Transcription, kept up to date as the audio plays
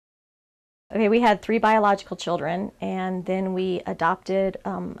Okay, we had 3 biological children, and then we adopted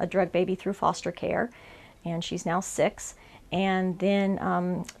a drug baby through foster care, and she's now 6. And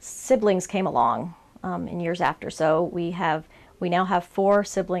then siblings came along in years after. So we now have 4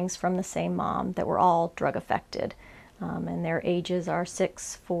 siblings from the same mom that were all drug affected, and their ages are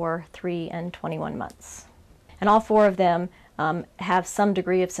 6, 4, 3, and 21 months. And all 4 of them have some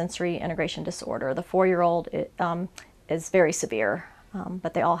degree of sensory integration disorder. The 4-year-old is very severe,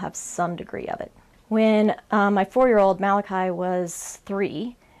 but they all have some degree of it. When my 4-year-old Malachi was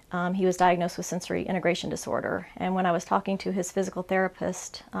 3, he was diagnosed with sensory integration disorder. And when I was talking to his physical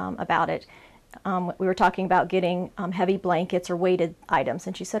therapist about it, we were talking about getting heavy blankets or weighted items.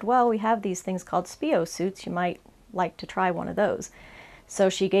 And she said, well, we have these things called SPIO suits. You might like to try one of those. So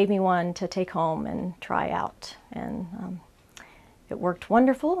she gave me one to take home and try out. And it worked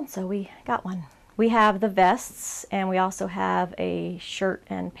wonderful, so we got one. We have the vests, and we also have a shirt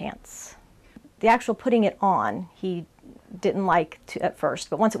and pants. The actual putting it on, he didn't like to at first,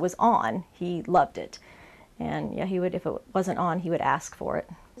 but once it was on, he loved it. And yeah, he would, if it wasn't on, he would ask for it.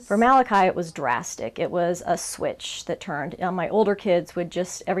 For Malachi, it was drastic. It was a switch that turned. My older kids would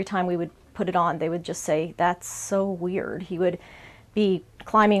just, every time we would put it on, they would just say, that's so weird. He would be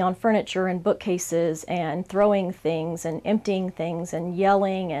climbing on furniture and bookcases and throwing things and emptying things and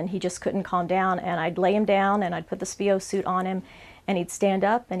yelling, and he just couldn't calm down. And I'd lay him down and I'd put the SPIO suit on him, and he'd stand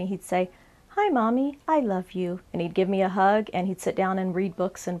up and he'd say, hi, Mommy, I love you. And he'd give me a hug, and he'd sit down and read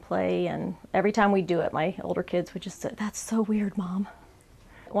books and play. And every time we'd do it, my older kids would just say, that's so weird, Mom.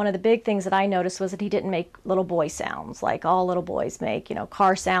 One of the big things that I noticed was that he didn't make little boy sounds like all little boys make, you know,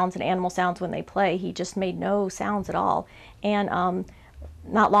 car sounds and animal sounds when they play. He just made no sounds at all. And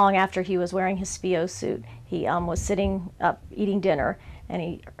not long after he was wearing his SPIO suit, he was sitting up eating dinner, and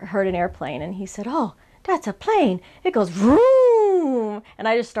he heard an airplane, and he said, oh, that's a plane. It goes vroom. And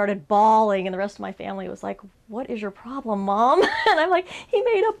I just started bawling, and the rest of my family was like, what is your problem, Mom? And I'm like, he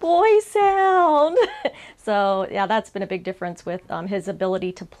made a boy sound. So yeah, that's been a big difference with his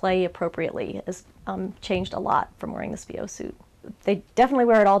ability to play appropriately. Has changed a lot from wearing the SPIO suit. They definitely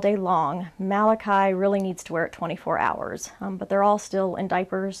wear it all day long. Malachi really needs to wear it 24 hours, but they're all still in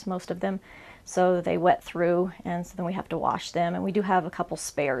diapers, most of them, so they wet through, and so then we have to wash them. And we do have a couple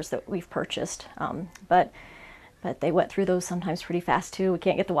spares that we've purchased, but they wet through those sometimes pretty fast too. We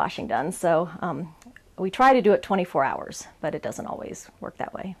can't get the washing done, so we try to do it 24 hours, but it doesn't always work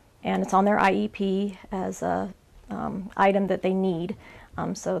that way. And it's on their IEP as a item that they need,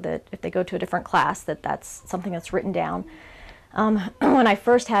 so that if they go to a different class, that's something that's written down. When I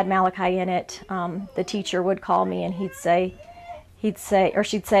first had Malachi in it, the teacher would call me, and she'd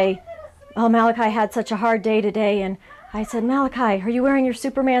say, oh, Malachi had such a hard day today. And I said, Malachi, are you wearing your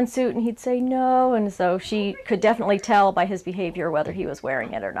Superman suit? And he'd say, no. And so she could definitely tell by his behavior whether he was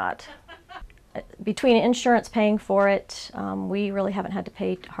wearing it or not. Between insurance paying for it, we really haven't had to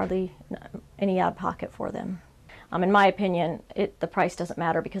pay hardly any out of pocket for them. In my opinion, the price doesn't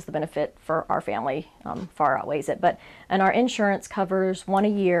matter because the benefit for our family far outweighs it. And our insurance covers 1 a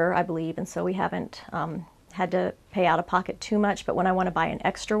year, I believe, and so we haven't had to pay out of pocket too much. But when I want to buy an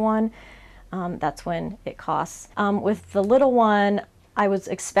extra one, that's when it costs. With the little one, I was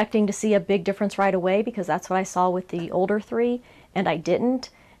expecting to see a big difference right away because that's what I saw with the older 3, and I didn't.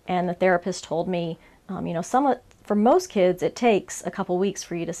 And the therapist told me, you know, for most kids, it takes a couple weeks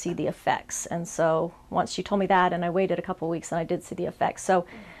for you to see the effects. And so once she told me that, and I waited a couple weeks, and I did see the effects.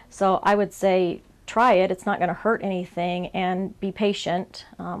 So I would say try it. It's not going to hurt anything, and be patient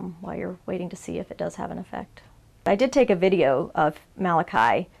while you're waiting to see if it does have an effect. I did take a video of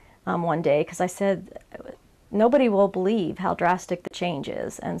Malachi one day because I said nobody will believe how drastic the change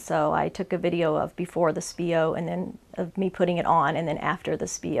is. And so I took a video of before the SPIO, and then of me putting it on, and then after the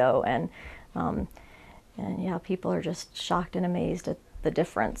SPIO. And yeah, people are just shocked and amazed at the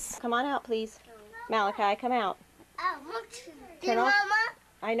difference. Come on out, please. Malachi, come out. I want to. Turn off. Mama?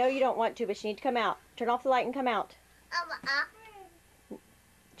 I know you don't want to, but you need to come out. Turn off the light and come out.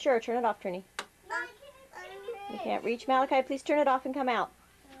 Sure, turn it off, Trini. You can't reach Malachi. Please turn it off and come out.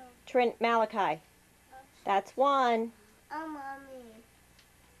 Malachi. That's 1. Oh, Mommy.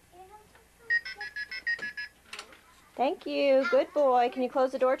 Thank you. Good boy. Can you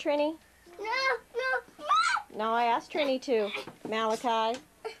close the door, Trini? No, no. No, I asked Trini to. Malachi,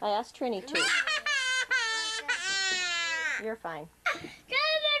 I asked Trini to. You're fine.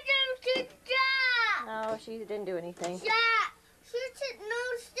 No, she didn't do anything. You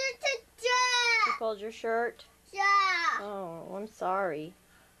pulled your shirt? Yeah. Oh, I'm sorry.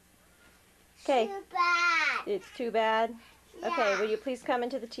 Okay. Too bad. It's too bad? Yeah. Okay, will you please come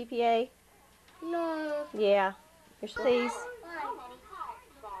into the TPA? No. Yeah. Please.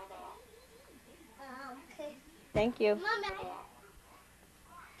 Thank you.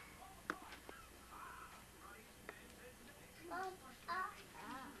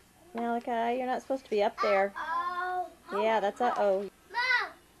 Malachi, you're not supposed to be up there. Yeah, that's uh-oh. Mom,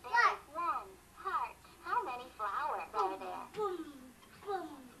 what? Heart. How many flowers are there? Boom, boom,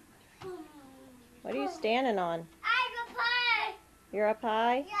 boom. What are you standing on? I'm a pie. You're up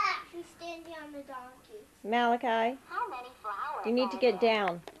high? Yeah, she's standing on the donkey. Malachi, How many flowers? you need to get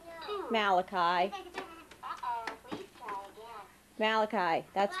down. No. Malachi. Uh-oh, please try again. Malachi,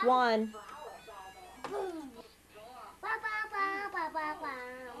 that's one. Boom. Ba, ba, ba, ba, ba, ba.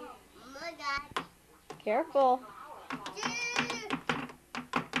 Oh my God. Careful. Yeah.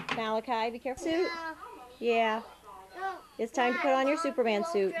 Malachi, be careful. Suit? No. Yeah. No. It's time to put on your Superman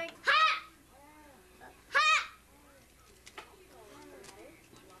suit. Ha! Ha! Ha!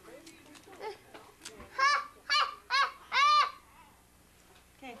 Ha! Ha! Ha!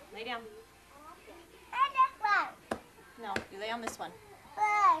 Okay, lay down. And this one. No, you lay on this one.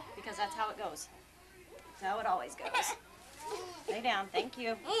 Why? Because that's how it goes. That's how it always goes. Lay down, thank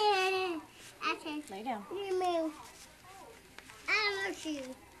you. Okay. Lay down. You move. I want you.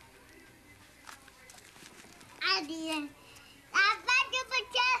 I did. I found your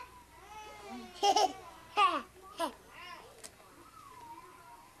picture.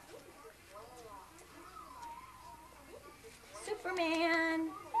 Superman.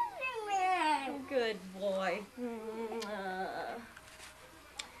 Good boy.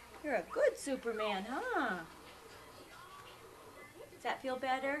 You're a good Superman, huh? Does that feel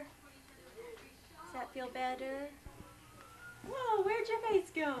better? Does that feel better? Whoa, where'd your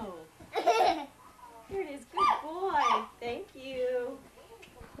face go? Here it is, good boy. Thank you.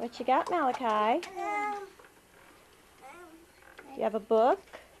 What you got, Malachi? Do you have a book?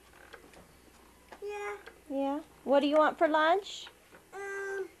 Yeah. Yeah. What do you want for lunch?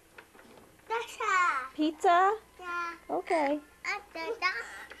 That's her. Pizza? Yeah. Okay.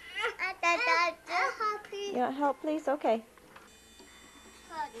 You want help, please? Okay.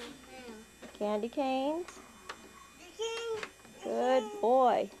 Candy canes. Good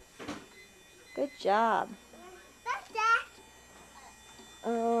boy. Good job. That's that. I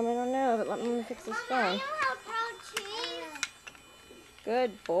don't know, but let me fix this phone.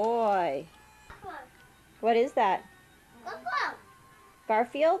 Good boy. What is that?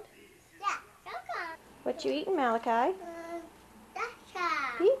 Garfield? What you eating, Malachi?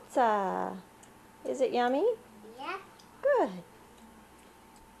 Pizza. Is it yummy? Yeah. Good.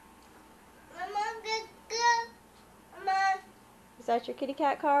 Mama, good. Mama. Is that your kitty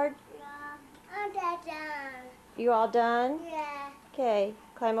cat card? Yeah. I'm done. You all done? Yeah. Okay.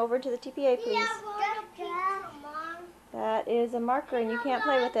 Climb over to the TPA, please. Yeah, Mom. That is a marker and you can't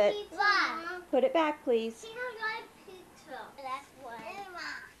play with it. Why? Put it back, please. She don't like pizza. That's why.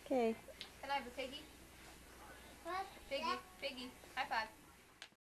 Okay. Can I have a piggy? What? Piggy, piggy. High five.